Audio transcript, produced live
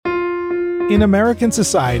In American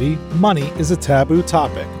society, money is a taboo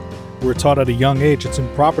topic. We're taught at a young age it's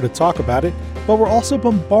improper to talk about it, but we're also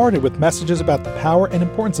bombarded with messages about the power and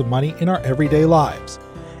importance of money in our everyday lives.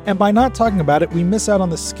 And by not talking about it, we miss out on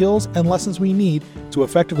the skills and lessons we need to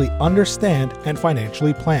effectively understand and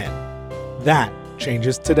financially plan. That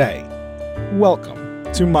changes today.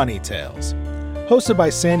 Welcome to Money Tales. Hosted by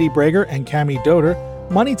Sandy Brager and Cami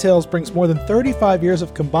Doder, Money Tales brings more than 35 years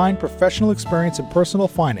of combined professional experience in personal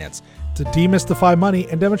finance to demystify money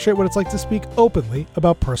and demonstrate what it's like to speak openly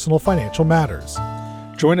about personal financial matters.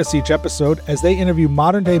 Join us each episode as they interview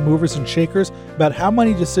modern-day movers and shakers about how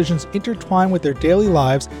money decisions intertwine with their daily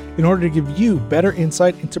lives in order to give you better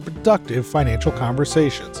insight into productive financial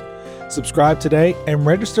conversations. Subscribe today and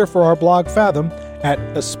register for our blog Fathom at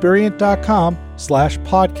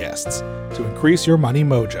aspiriant.com/podcasts to increase your money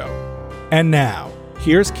mojo. And now,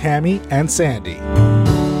 here's Cami and Sandy.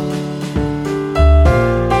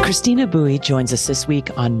 Christina Bui joins us this week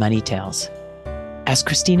on Money Tales. As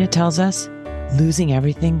Christina tells us, losing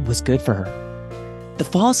everything was good for her. The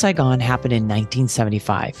fall of Saigon happened in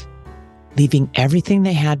 1975. Leaving everything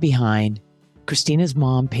they had behind, Christina's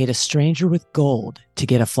mom paid a stranger with gold to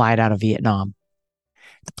get a flight out of Vietnam.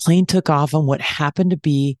 The plane took off on what happened to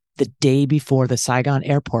be the day before the Saigon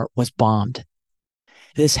airport was bombed.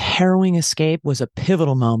 This harrowing escape was a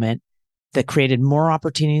pivotal moment that created more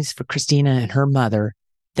opportunities for Christina and her mother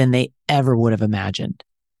than they ever would have imagined.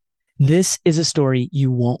 This is a story you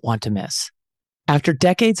won't want to miss. After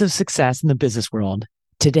decades of success in the business world,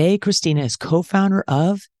 today Christina is co-founder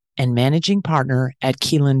of and managing partner at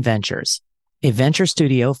Kylan Ventures, a venture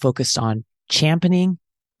studio focused on championing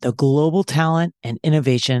the global talent and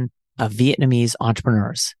innovation of Vietnamese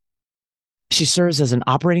entrepreneurs. She serves as an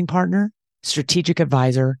operating partner, strategic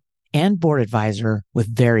advisor, and board advisor with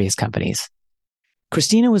various companies.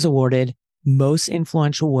 Christina was awarded Most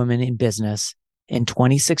Influential Woman in Business in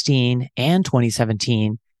 2016 and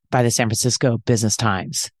 2017 by the San Francisco Business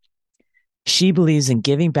Times. She believes in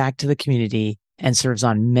giving back to the community and serves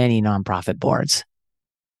on many nonprofit boards.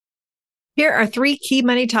 Here are 3 key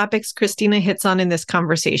money topics Christina hits on in this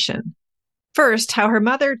conversation. First, how her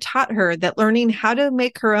mother taught her that learning how to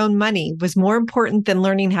make her own money was more important than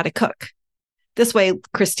learning how to cook. This way,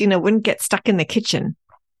 Christina wouldn't get stuck in the kitchen.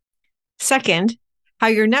 Second, how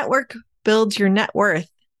your network builds your net worth.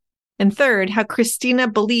 And third, how Christina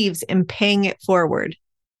believes in paying it forward.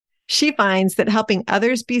 She finds that helping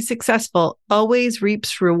others be successful always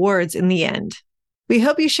reaps rewards in the end. We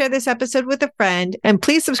hope you share this episode with a friend, and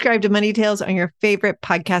please subscribe to Money Tales on your favorite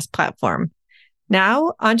podcast platform.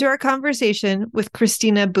 Now, on to our conversation with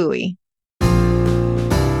Christina Bui.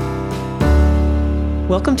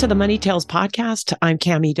 Welcome to the Money Tales podcast. I'm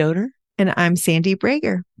Cami Doder. And I'm Sandy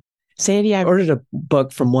Brager. Sandy, I ordered a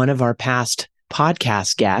book from one of our past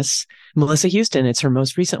podcast guests, Melissa Houston. It's her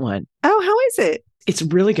most recent one. Oh, how is it? It's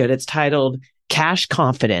really good. It's titled Cash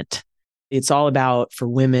Confident. It's all about for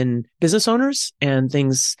women business owners and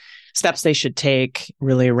steps they should take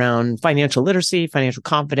really around financial literacy, financial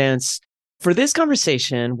confidence. For this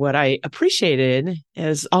conversation, what I appreciated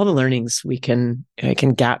is all the learnings I can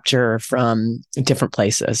capture from different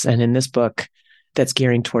places. And in this book that's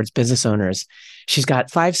gearing towards business owners, she's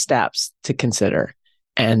got 5 steps to consider,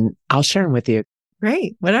 and I'll share them with you.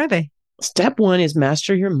 Great. What are they? Step 1 is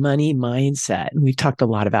master your money mindset. And we've talked a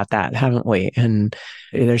lot about that, haven't we? And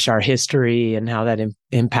there's our history and how that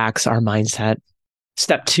impacts our mindset.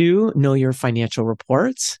 Step 2, know your financial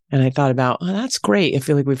reports. And I thought about, oh, that's great. I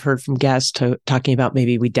feel like we've heard from guests talking about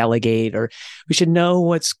maybe we delegate or we should know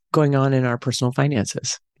what's going on in our personal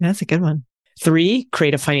finances. That's a good one. 3,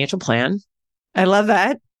 create a financial plan. I love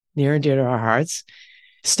that. Near and dear to our hearts.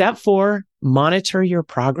 Step 4, monitor your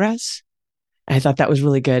progress. I thought that was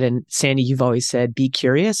really good. And Sandy, you've always said, be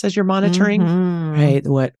curious as you're monitoring, right?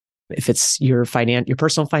 What if it's your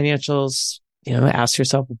personal financials, ask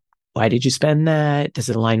yourself, why did you spend that? Does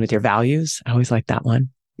it align with your values? I always like that one.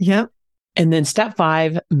 Yep. And then step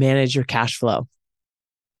 5, manage your cash flow.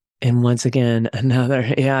 And once again,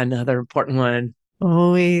 another important one.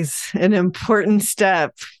 Always an important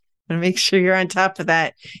step. And make sure you're on top of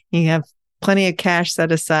that. You have plenty of cash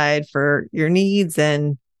set aside for your needs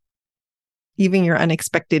and even your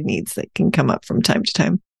unexpected needs that can come up from time to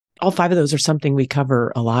time. All 5 of those are something we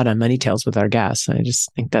cover a lot on Money Tales with our guests. I just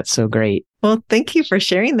think that's so great. Well, thank you for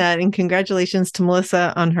sharing that. And congratulations to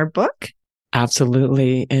Melissa on her book.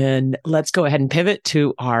 Absolutely. And let's go ahead and pivot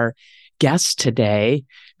to our guest today,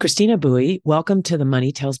 Christina Bui. Welcome to the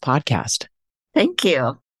Money Tales podcast. Thank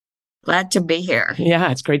you. Glad to be here.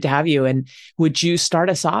 Yeah, it's great to have you. And would you start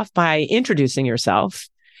us off by introducing yourself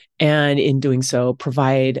And in doing so,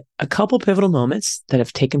 provide a couple pivotal moments that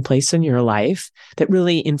have taken place in your life that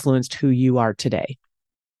really influenced who you are today.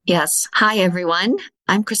 Yes. Hi, everyone.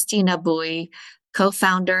 I'm Christina Bui,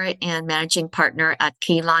 co-founder and managing partner at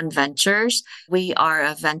Kylan Ventures. We are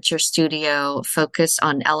a venture studio focused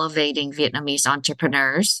on elevating Vietnamese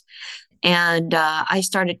entrepreneurs. And I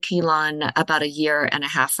started Kylan about a year and a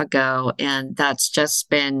half ago, and that's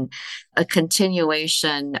just been a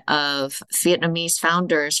continuation of Vietnamese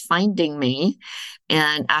founders finding me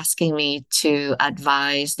and asking me to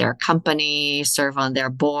advise their company, serve on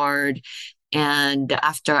their board. And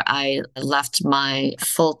after I left my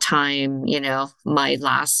full-time, my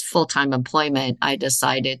last full-time employment, I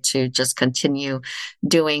decided to just continue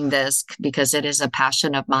doing this because it is a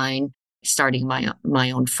passion of mine, starting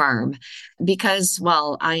my own firm. Because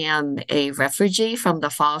while I am a refugee from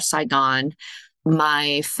the fall of Saigon,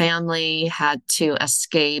 my family had to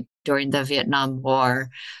escape during the Vietnam War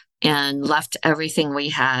and left everything we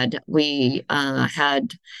had.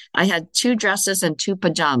 I had 2 dresses and 2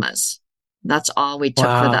 pajamas. That's all we took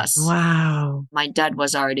with us. Wow. My dad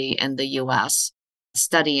was already in the US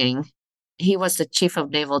studying. He was the chief of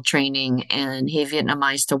naval training, and he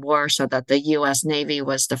Vietnamized the war so that the U.S. Navy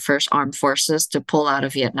was the first armed forces to pull out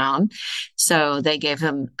of Vietnam. So they gave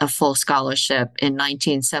him a full scholarship in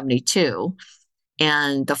 1972.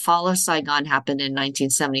 And the fall of Saigon happened in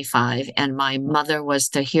 1975. And my mother was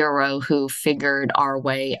the hero who figured our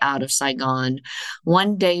way out of Saigon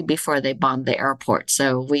one day before they bombed the airport.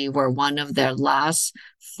 So we were one of their last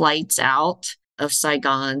flights out of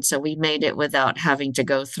Saigon. So we made it without having to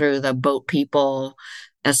go through the boat people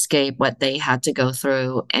escape what they had to go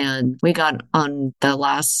through. And we got on the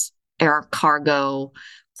last air cargo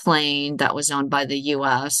plane that was owned by the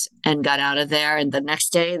US and got out of there. And the next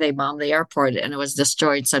day they bombed the airport and it was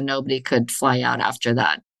destroyed. So nobody could fly out after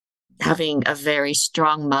that. Having a very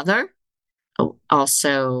strong mother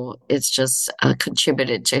also, it's just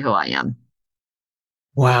contributed to who I am.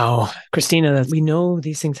 Wow. Christina, we know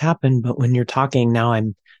these things happen, but when you're talking now,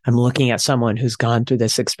 I'm looking at someone who's gone through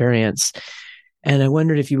this experience. And I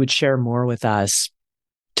wondered if you would share more with us.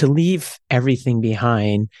 To leave everything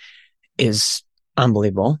behind is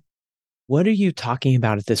unbelievable. What are you talking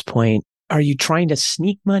about at this point? Are you trying to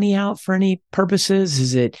sneak money out for any purposes?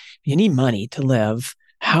 Is it you need money to live?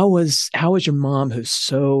 How was your mom, who's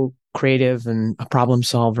so creative and a problem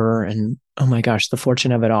solver and, oh my gosh, the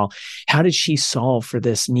fortune of it all, how did she solve for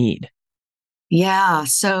this need? Yeah,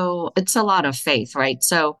 so it's a lot of faith, right?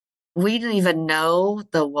 So we didn't even know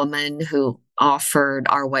the woman who offered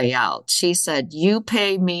our way out. She said, you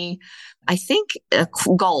pay me, I think,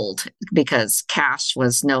 gold, because cash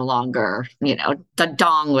was no longer, the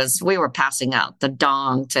dong we were passing out the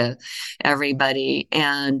dong to everybody.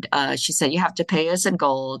 And she said, you have to pay us in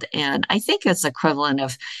gold. And I think it's equivalent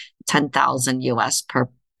of 10,000 US per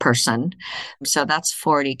person. So that's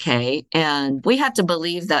 40K. And we had to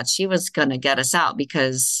believe that she was going to get us out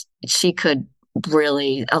because she could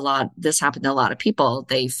this happened to a lot of people.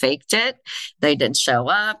 They faked it. They didn't show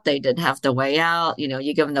up. They didn't have the way out.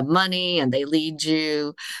 You give them the money and they lead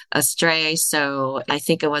you astray. So I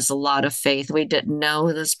think it was a lot of faith. We didn't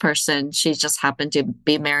know this person. She just happened to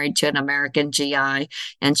be married to an American GI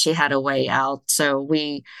and she had a way out. So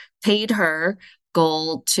we paid her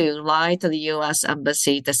gold to lie to the U.S.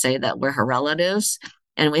 Embassy to say that we're her relatives.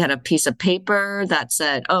 And we had a piece of paper that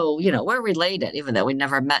said, we're related, even though we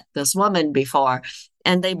never met this woman before.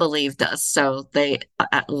 And they believed us. So they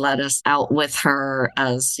let us out with her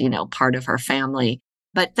as, part of her family.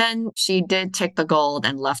 But then she did take the gold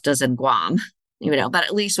and left us in Guam, but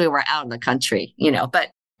at least we were out of the country,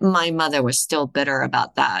 but my mother was still bitter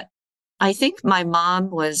about that. I think my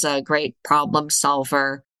mom was a great problem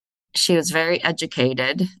solver. She was very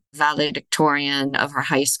educated, valedictorian of her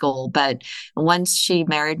high school. But once she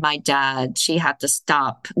married my dad, she had to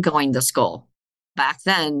stop going to school. Back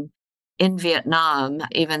then in Vietnam,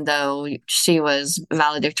 even though she was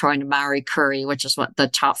valedictorian of Marie Curie, which is what the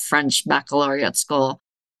top French baccalaureate school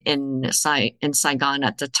in Saigon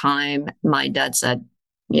at the time, my dad said,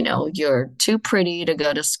 you're too pretty to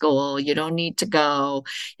go to school. You don't need to go.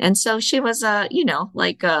 And so she was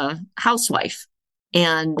like a housewife.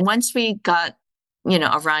 And once we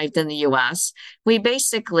arrived in the US, we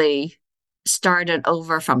basically started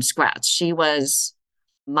over from scratch.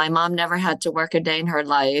 My mom never had to work a day in her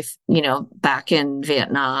life. Back in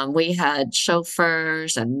Vietnam, we had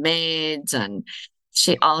chauffeurs and maids, and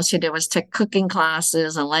all she did was take cooking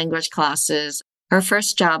classes and language classes. Her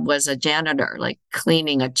first job was a janitor, like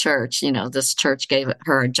cleaning a church. This church gave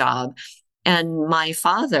her a job. And my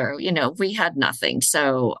father, we had nothing.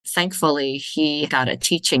 So thankfully, he got a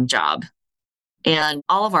teaching job. And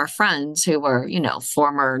all of our friends who were,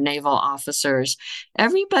 former naval officers,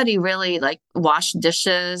 everybody really like washed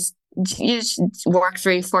dishes. You work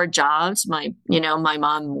 3, 4 jobs. My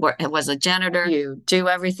mom was a janitor. You do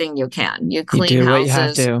everything you can. You You clean do what you have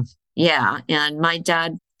houses. to. Yeah. And my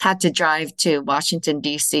dad had to drive to Washington,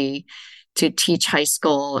 D.C. to teach high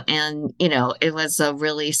school. And, it was a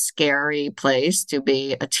really scary place to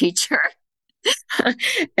be a teacher.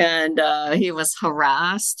 And he was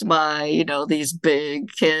harassed by, these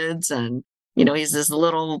big kids. And, he's this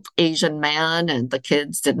little Asian man, and the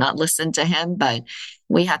kids did not listen to him, but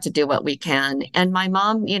we had to do what we can. And my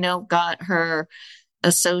mom, got her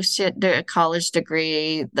college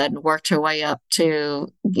degree, then worked her way up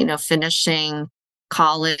to, finishing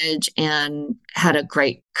college, and had a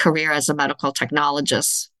great career as a medical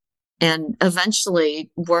technologist, and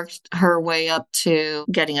eventually worked her way up to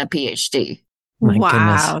getting a PhD. My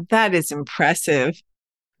Wow, goodness. that is impressive.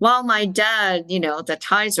 Well, my dad, the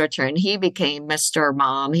tides were turned. He became Mr.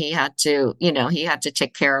 Mom. He had to,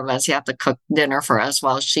 take care of us. He had to cook dinner for us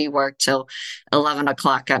while she worked till 11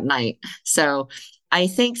 o'clock at night. So I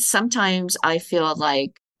think sometimes I feel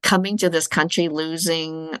like coming to this country,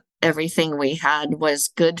 losing everything we had, was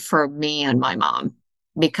good for me and my mom.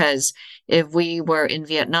 Because if we were in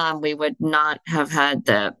Vietnam, we would not have had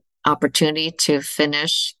the opportunity to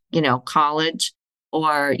finish, college,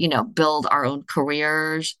 or, build our own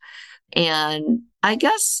careers. And I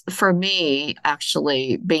guess for me,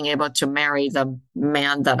 actually being able to marry the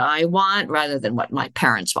man that I want rather than what my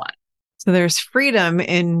parents want. So there's freedom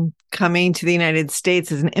in coming to the United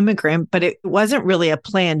States as an immigrant, but it wasn't really a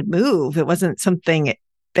planned move. It wasn't something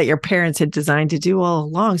that your parents had designed to do all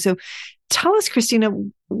along. So tell us, Christina,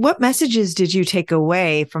 what messages did you take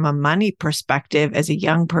away from a money perspective as a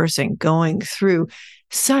young person going through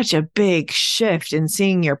such a big shift and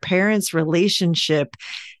seeing your parents' relationship,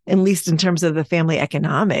 at least in terms of the family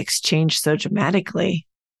economics, change so dramatically?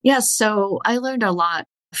 Yes. So I learned a lot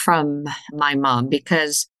from my mom,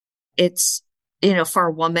 because it's, for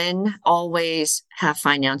a woman, always have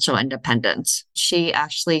financial independence. She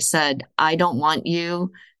actually said, I don't want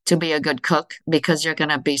you to be a good cook because you're going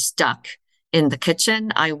to be stuck in the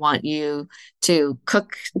kitchen. I want you to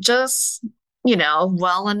cook just,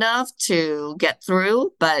 well enough to get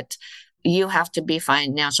through, but you have to be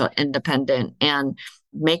financial independent and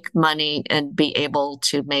make money and be able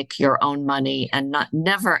to make your own money, and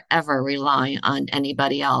never, ever rely on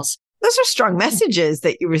anybody else. Those are strong messages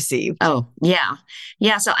that you received. Oh, yeah.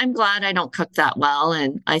 Yeah. So I'm glad I don't cook that well.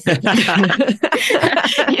 And I think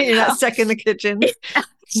You're not stuck in the kitchen.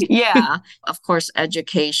 Yeah. Of course,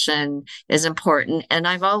 education is important. And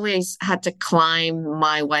I've always had to climb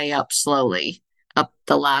my way up slowly up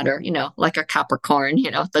the ladder, like a Capricorn,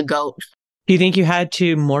 the goat. Do you think you had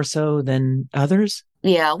to more so than others?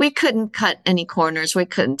 Yeah, we couldn't cut any corners. We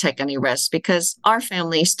couldn't take any risks because our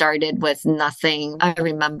family started with nothing. I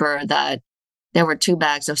remember that there were 2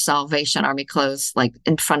 bags of Salvation Army clothes like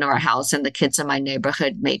in front of our house, and the kids in my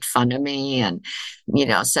neighborhood made fun of me and,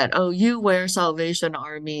 said, oh, you wear Salvation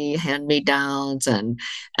Army hand-me-downs. And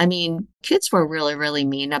I mean, kids were really, really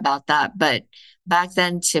mean about that. But back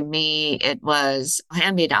then, to me, it was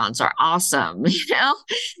hand-me-downs are awesome,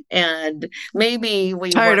 and maybe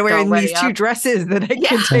we tired of wearing these 2 up. dresses that I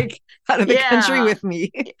can take out of the country with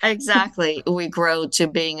me. Exactly. We grow to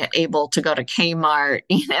being able to go to Kmart,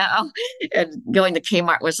 and going to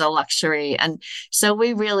Kmart was a luxury. And so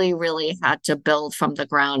we really, really had to build from the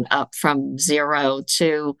ground up, from zero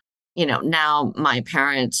to, now my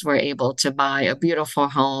parents were able to buy a beautiful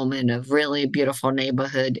home in a really beautiful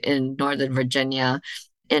neighborhood in Northern Virginia,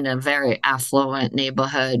 in a very affluent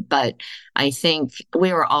neighborhood. But I think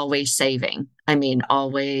we were always saving. I mean,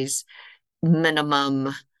 always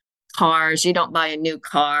minimum cars. You don't buy a new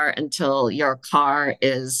car until your car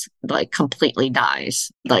is like completely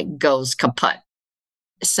dies, like goes kaput.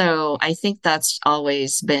 So I think that's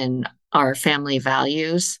always been our family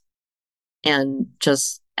values, and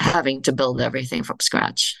just having to build everything from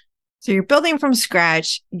scratch. So you're building from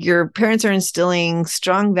scratch. Your parents are instilling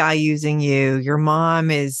strong values in you. Your mom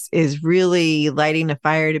is really lighting a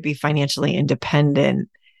fire to be financially independent.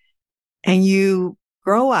 And you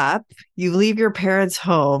grow up, you leave your parents'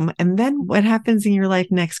 home, and then what happens in your life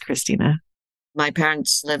next, Christina? My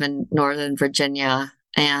parents live in Northern Virginia,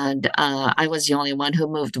 and I was the only one who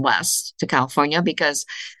moved west to California because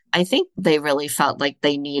I think they really felt like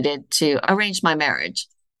they needed to arrange my marriage.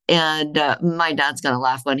 And my dad's going to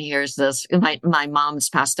laugh when he hears this. My mom's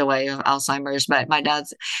passed away of Alzheimer's, but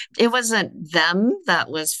it wasn't them that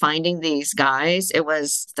was finding these guys. It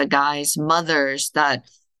was the guys' mothers that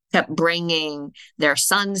kept bringing their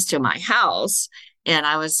sons to my house. And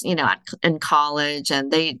I was, in college,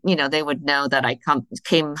 and they would know that I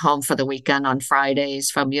came home for the weekend on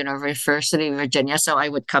Fridays from University of Virginia. So I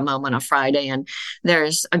would come home on a Friday, and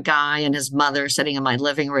there's a guy and his mother sitting in my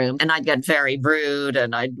living room, and I'd get very rude,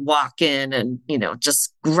 and I'd walk in and,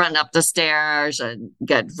 just run up the stairs and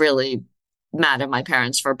get really mad at my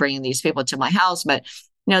parents for bringing these people to my house. But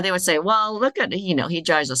they would say, well, look at, he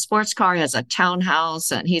drives a sports car, he has a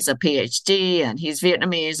townhouse, and he's a PhD, and he's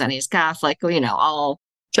Vietnamese, and he's Catholic, all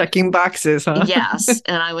checking boxes, huh? Yes.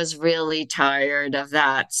 And I was really tired of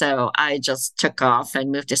that. So I just took off and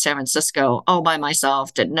moved to San Francisco all by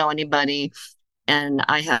myself, didn't know anybody. And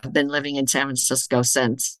I have been living in San Francisco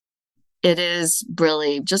since. It is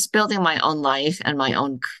really just building my own life and my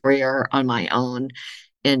own career on my own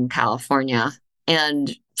in California,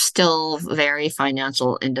 and still very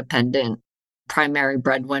financial independent, primary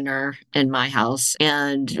breadwinner in my house,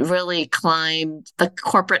 and really climbed the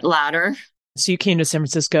corporate ladder. So you came to San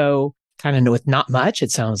Francisco kind of with not much,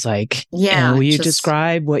 it sounds like. Yeah. And will you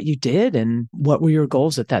describe what you did and what were your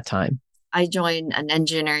goals at that time? I joined an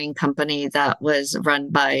engineering company that was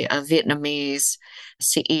run by a Vietnamese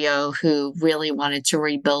CEO who really wanted to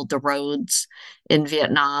rebuild the roads in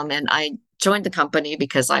Vietnam. And I joined the company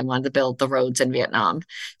because I wanted to build the roads in Vietnam.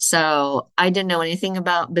 So I didn't know anything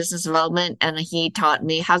about business development, and he taught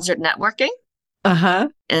me hazard networking. Uh-huh.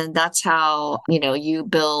 And that's how, you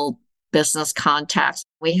build business contacts.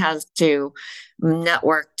 We had to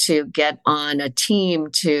network to get on a team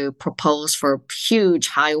to propose for huge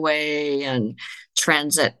highway and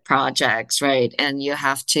transit projects, right? And you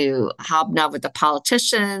have to hobnob with the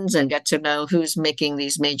politicians and get to know who's making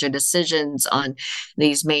these major decisions on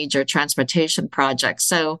these major transportation projects.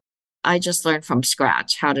 So I just learned from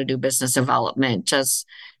scratch how to do business development, just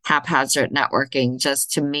haphazard networking,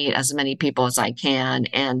 just to meet as many people as I can.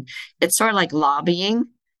 And it's sort of like lobbying.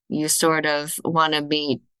 You sort of want to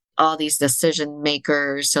meet all these decision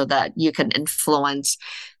makers so that you can influence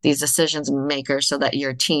these decision makers so that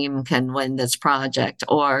your team can win this project,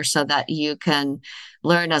 or so that you can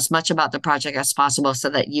learn as much about the project as possible so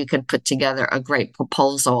that you can put together a great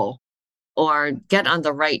proposal, or get on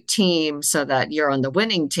the right team so that you're on the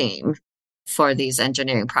winning team for these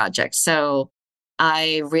engineering projects. So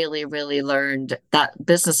I really, really learned that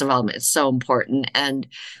business development is so important. And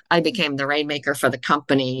I became the rainmaker for the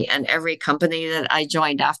company. And every company that I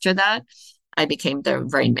joined after that, I became the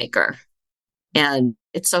rainmaker. And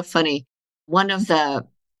it's so funny. One of the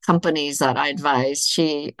companies that I advised,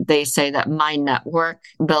 they say that my network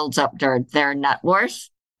builds up their net worth.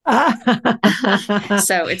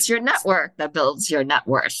 So it's your network that builds your net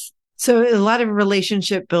worth. So a lot of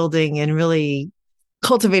relationship building and really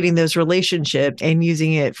cultivating those relationships and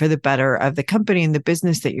using it for the better of the company and the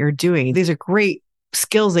business that you're doing. These are great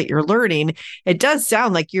skills that you're learning. It does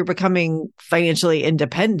sound like you're becoming financially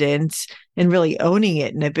independent and really owning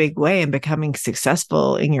it in a big way and becoming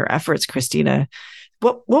successful in your efforts, Christina.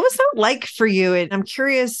 What was that like for you? And I'm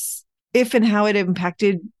curious if and how it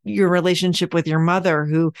impacted your relationship with your mother,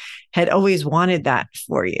 who had always wanted that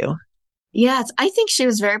for you. Yes, I think she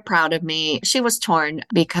was very proud of me. She was torn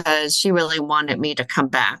because she really wanted me to come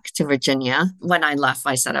back to Virginia. When I left,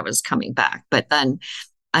 I said I was coming back. But then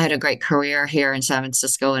I had a great career here in San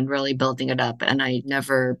Francisco and really building it up. And I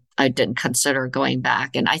didn't consider going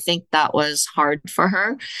back. And I think that was hard for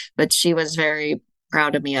her, but she was very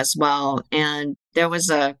proud of me as well. And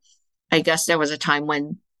I guess there was a time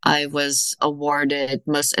when I was awarded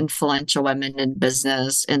Most Influential Women in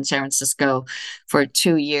Business in San Francisco for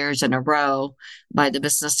 2 years in a row by the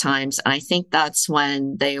Business Times. And I think that's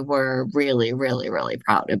when they were really, really, really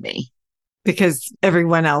proud of me. Because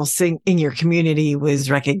everyone else in your community was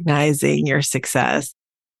recognizing your success.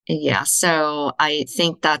 Yeah. So I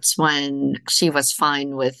think that's when she was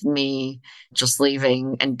fine with me just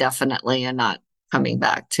leaving indefinitely and not coming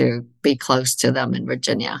back to be close to them in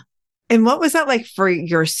Virginia. And what was that like for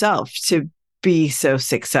yourself to be so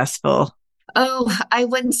successful? Oh, I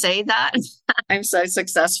wouldn't say that. I'm so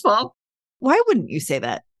successful. Why wouldn't you say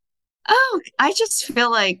that? Oh, I just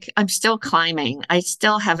feel like I'm still climbing. I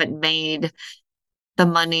still haven't made the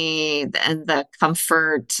money and the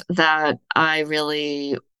comfort that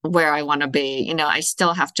where I want to be. I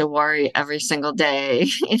still have to worry every single day,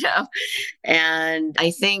 and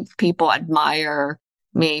I think people admire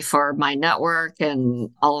me for my network and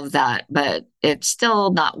all of that, but it's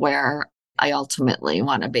still not where I ultimately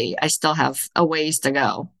want to be. I still have a ways to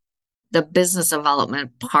go. the business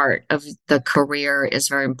development part of the career is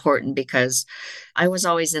very important because I was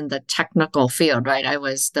always in the technical field, right? I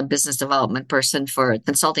was the business development person for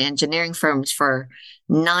consulting engineering firms for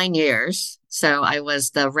 9 years. So I was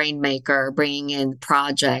the rainmaker, bringing in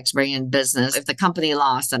projects, bringing in business. If the company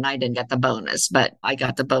lost, then I didn't get the bonus, but I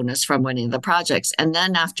got the bonus from winning the projects. And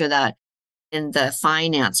then after that, in the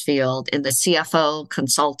finance field, in the CFO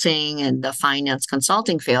consulting and the finance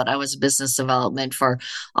consulting field, I was business development for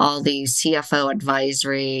all these CFO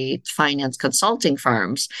advisory finance consulting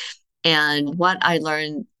firms. And what I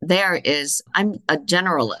learned there is I'm a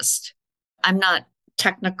generalist. I'm not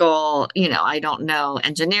technical, I don't know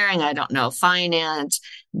engineering, I don't know finance,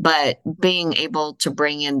 but being able to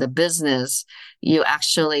bring in the business, you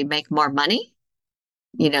actually make more money.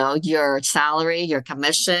 Your salary, your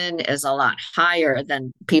commission is a lot higher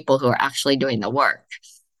than people who are actually doing the work.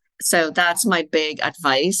 So that's my big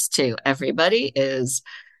advice to everybody is,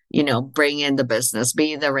 bring in the business,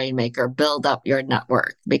 be the rainmaker, build up your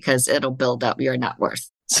network because it'll build up your net worth.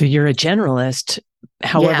 So you're a generalist.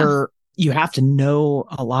 However, you have to know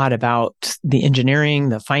a lot about the engineering,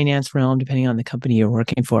 the finance realm, depending on the company you're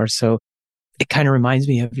working for. So it kind of reminds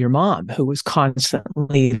me of your mom who was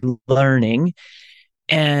constantly learning.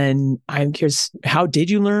 And I'm curious, how did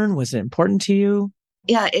you learn? Was it important to you?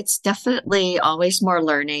 Yeah, it's definitely always more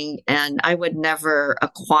learning. And I would never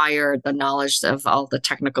acquire the knowledge of all the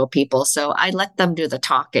technical people. So I let them do the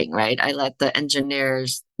talking, right? I let the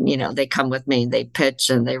engineers, they come with me, they pitch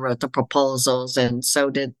and they wrote the proposals. And so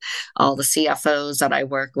did all the CFOs that I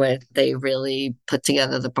work with. They really put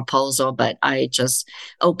together the proposal, but I just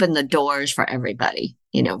opened the doors for everybody.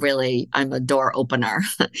 Really, I'm a door opener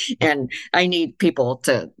and I need people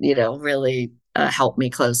to, really help me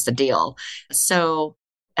close the deal. So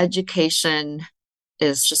education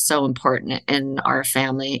is just so important in our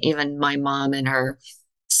family. Even my mom in her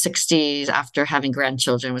 60s, after having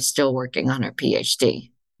grandchildren, was still working on her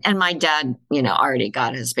PhD. And my dad, already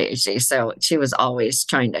got his PhD. So she was always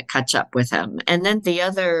trying to catch up with him. And then the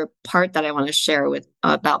other part that I want to share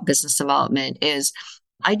about business development is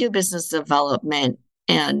I do business development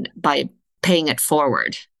and by paying it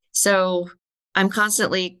forward. So I'm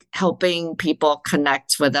constantly helping people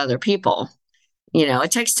connect with other people.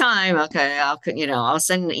 It takes time. Okay, I'll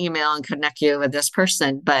send an email and connect you with this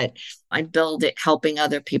person, but I build it, helping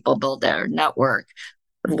other people build their network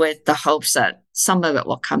with the hopes that some of it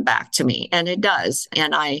will come back to me. And it does.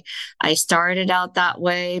 And I started out that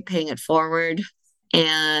way, paying it forward.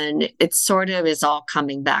 And it sort of is all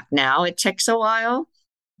coming back now. It takes a while.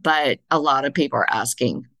 But a lot of people are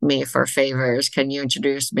asking me for favors. Can you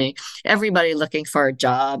introduce me? Everybody looking for a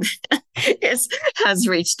job has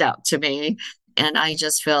reached out to me. And I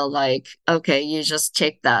just feel like, okay, you just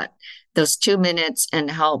take those 2 minutes and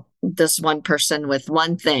help this one person with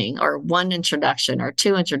one thing or one introduction or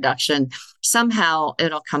two introduction. Somehow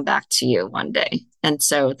it'll come back to you one day. And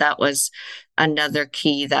so that was another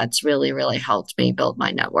key that's really, really helped me build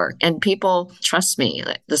my network. And people trust me.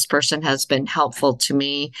 This person has been helpful to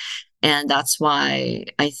me. And that's why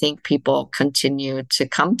I think people continue to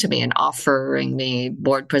come to me and offering me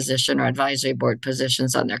board position or advisory board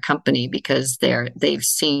positions on their company because they've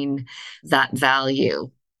seen that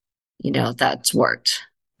value, that's worked.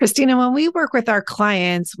 Christina, when we work with our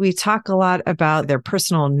clients, we talk a lot about their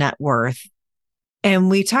personal net worth. And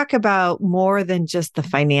we talk about more than just the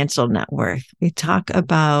financial net worth. We talk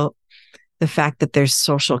about the fact that there's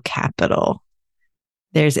social capital,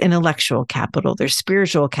 there's intellectual capital, there's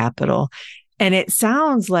spiritual capital. And it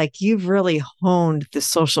sounds like you've really honed the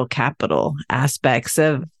social capital aspects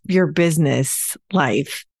of your business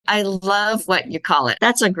life. I love what you call it.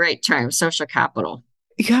 That's a great term, social capital.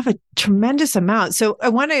 You have a tremendous amount. So I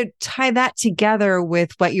want to tie that together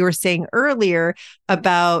with what you were saying earlier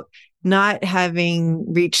about not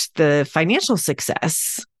having reached the financial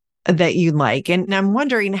success that you like. And I'm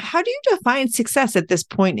wondering, how do you define success at this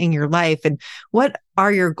point in your life? And what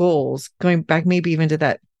are your goals? Going back maybe even to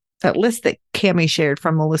that list that Cami shared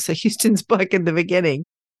from Melissa Houston's book in the beginning.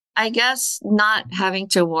 I guess not having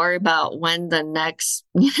to worry about when the next,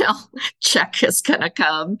 check is going to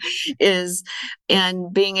come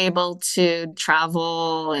and being able to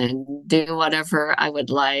travel and do whatever I would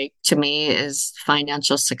like, to me, is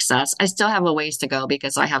financial success. I still have a ways to go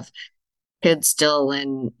because I have kids still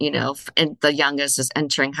and the youngest is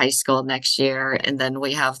entering high school next year. And then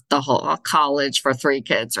we have the whole college for 3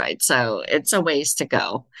 kids, right? So it's a ways to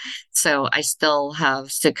go. So I still have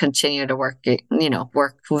to continue to work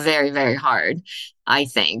very, very hard, I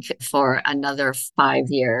think, for another 5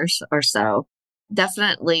 years or so.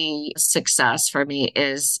 Definitely success for me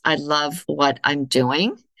is I love what I'm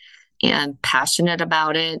doing and passionate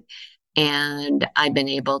about it. And I've been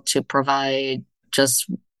able to provide just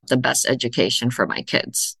the best education for my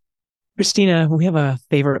kids. Christina, we have a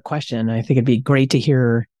favorite question. I think it'd be great to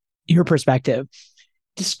hear your perspective.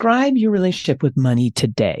 Describe your relationship with money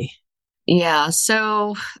today. Yeah,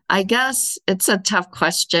 so I guess it's a tough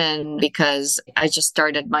question because I just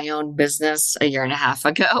started my own business a year and a half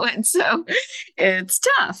ago. And so it's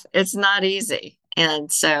tough. It's not easy.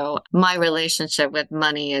 And so my relationship with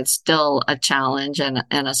money is still a challenge and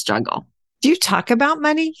a struggle. Do you talk about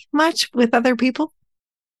money much with other people?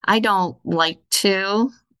 I don't like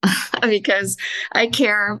to because I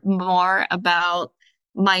care more about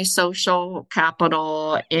my social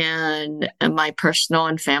capital and my personal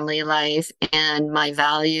and family life and my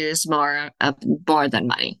values more than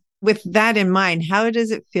money. With that in mind, how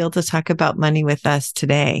does it feel to talk about money with us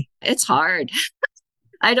today? It's hard.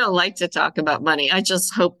 I don't like to talk about money. I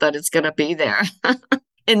just hope that it's going to be there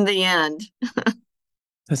in the end.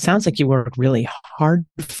 It sounds like you work really hard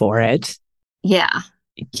for it. Yeah.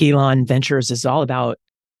 Kylan Ventures is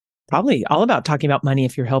probably all about talking about money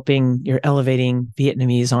if you're elevating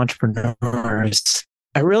Vietnamese entrepreneurs.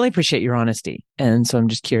 I really appreciate your honesty. And so I'm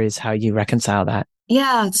just curious how you reconcile that.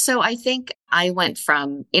 Yeah. So I think I went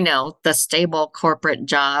from, the stable corporate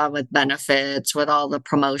job with benefits, with all the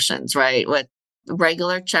promotions, right? With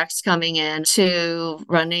regular checks coming in to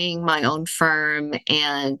running my own firm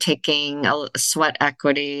and taking a sweat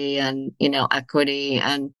equity and, equity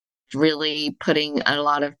and really putting a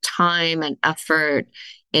lot of time and effort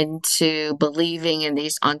into believing in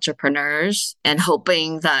these entrepreneurs and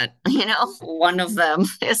hoping that, one of them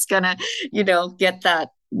is going to, get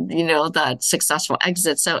that, that successful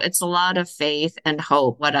exit. So it's a lot of faith and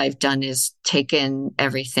hope. What I've done is taken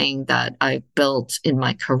everything that I built in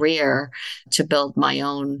my career to build my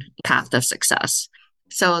own path of success.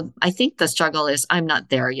 So I think the struggle is I'm not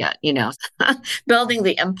there yet, building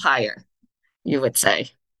the empire, you would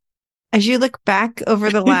say. As you look back over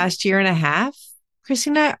the last year and a half,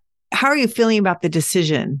 Christina, how are you feeling about the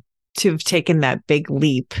decision to have taken that big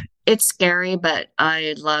leap? It's scary, but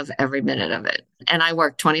I love every minute of it. And I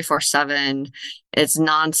work 24/7. It's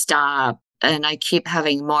nonstop. And I keep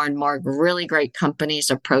having more and more really great companies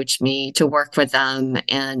approach me to work with them.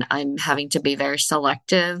 And I'm having to be very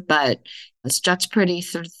selective, but it's stretched pretty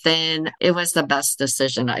thin. It was the best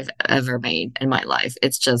decision I've ever made in my life.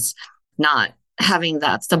 It's just not having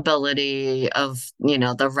that stability of,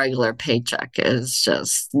 the regular paycheck is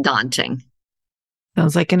just daunting.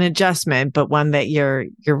 Sounds like an adjustment, but one that you're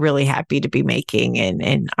really happy to be making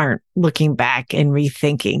and aren't looking back and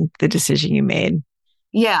rethinking the decision you made.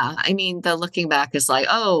 Yeah. I mean, the looking back is like,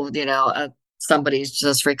 somebody's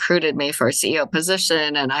just recruited me for a CEO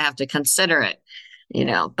position and I have to consider it,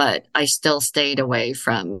 but I still stayed away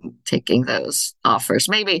from taking those offers.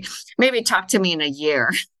 Maybe talk to me in a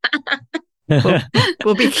year.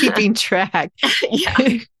 We'll be keeping track.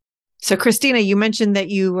 Yeah. So, Christina, you mentioned that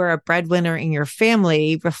you were a breadwinner in your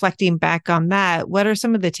family. Reflecting back on that, what are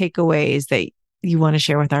some of the takeaways that you want to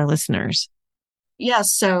share with our listeners? Yeah,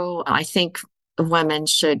 so I think women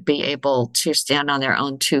should be able to stand on their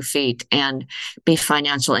own 2 feet and be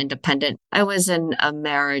financially independent. I was in a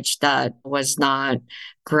marriage that was not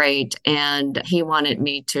great, and he wanted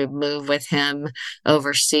me to move with him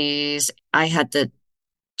overseas. I had the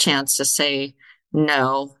chance to say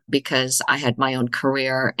no because I had my own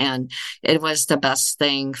career, and it was the best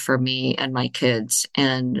thing for me and my kids,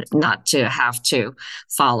 and not to have to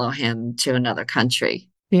follow him to another country.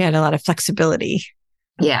 You had a lot of flexibility.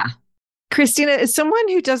 Yeah. Christina, as someone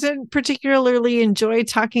who doesn't particularly enjoy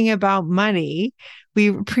talking about money, we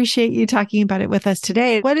appreciate you talking about it with us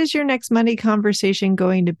today. What is your next money conversation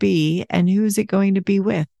going to be, and who is it going to be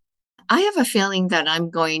with? I have a feeling that I'm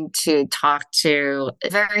going to talk to a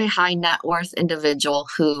very high net worth individual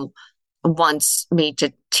who wants me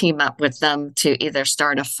to team up with them to either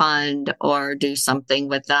start a fund or do something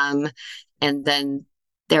with them. And then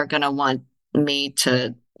they're going to want me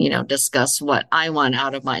to, discuss what I want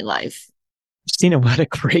out of my life. Christina, what a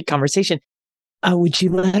great conversation. Would you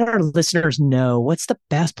let our listeners know what's the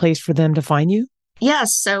best place for them to find you?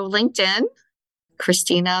 Yes. So LinkedIn,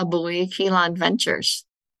 Christina Bui, Kylan Ventures.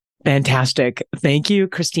 Fantastic. Thank you,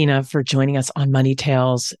 Christina, for joining us on Money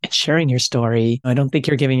Tales and sharing your story. I don't think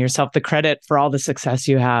you're giving yourself the credit for all the success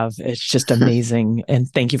you have. It's just amazing. And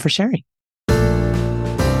thank you for sharing.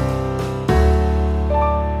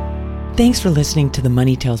 Thanks for listening to the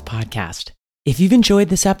Money Tales podcast. If you've enjoyed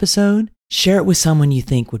this episode, share it with someone you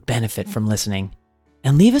think would benefit from listening.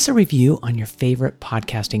 And leave us a review on your favorite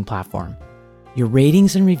podcasting platform. Your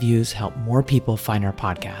ratings and reviews help more people find our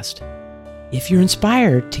podcast. If you're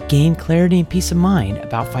inspired to gain clarity and peace of mind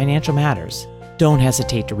about financial matters, don't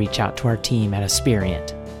hesitate to reach out to our team at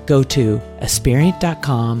Aspirient. Go to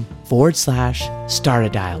aspirient.com/start a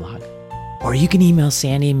dialogue. Or you can email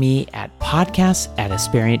Sandy and me at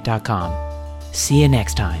podcasts@aspirient.com. See you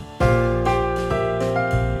next time.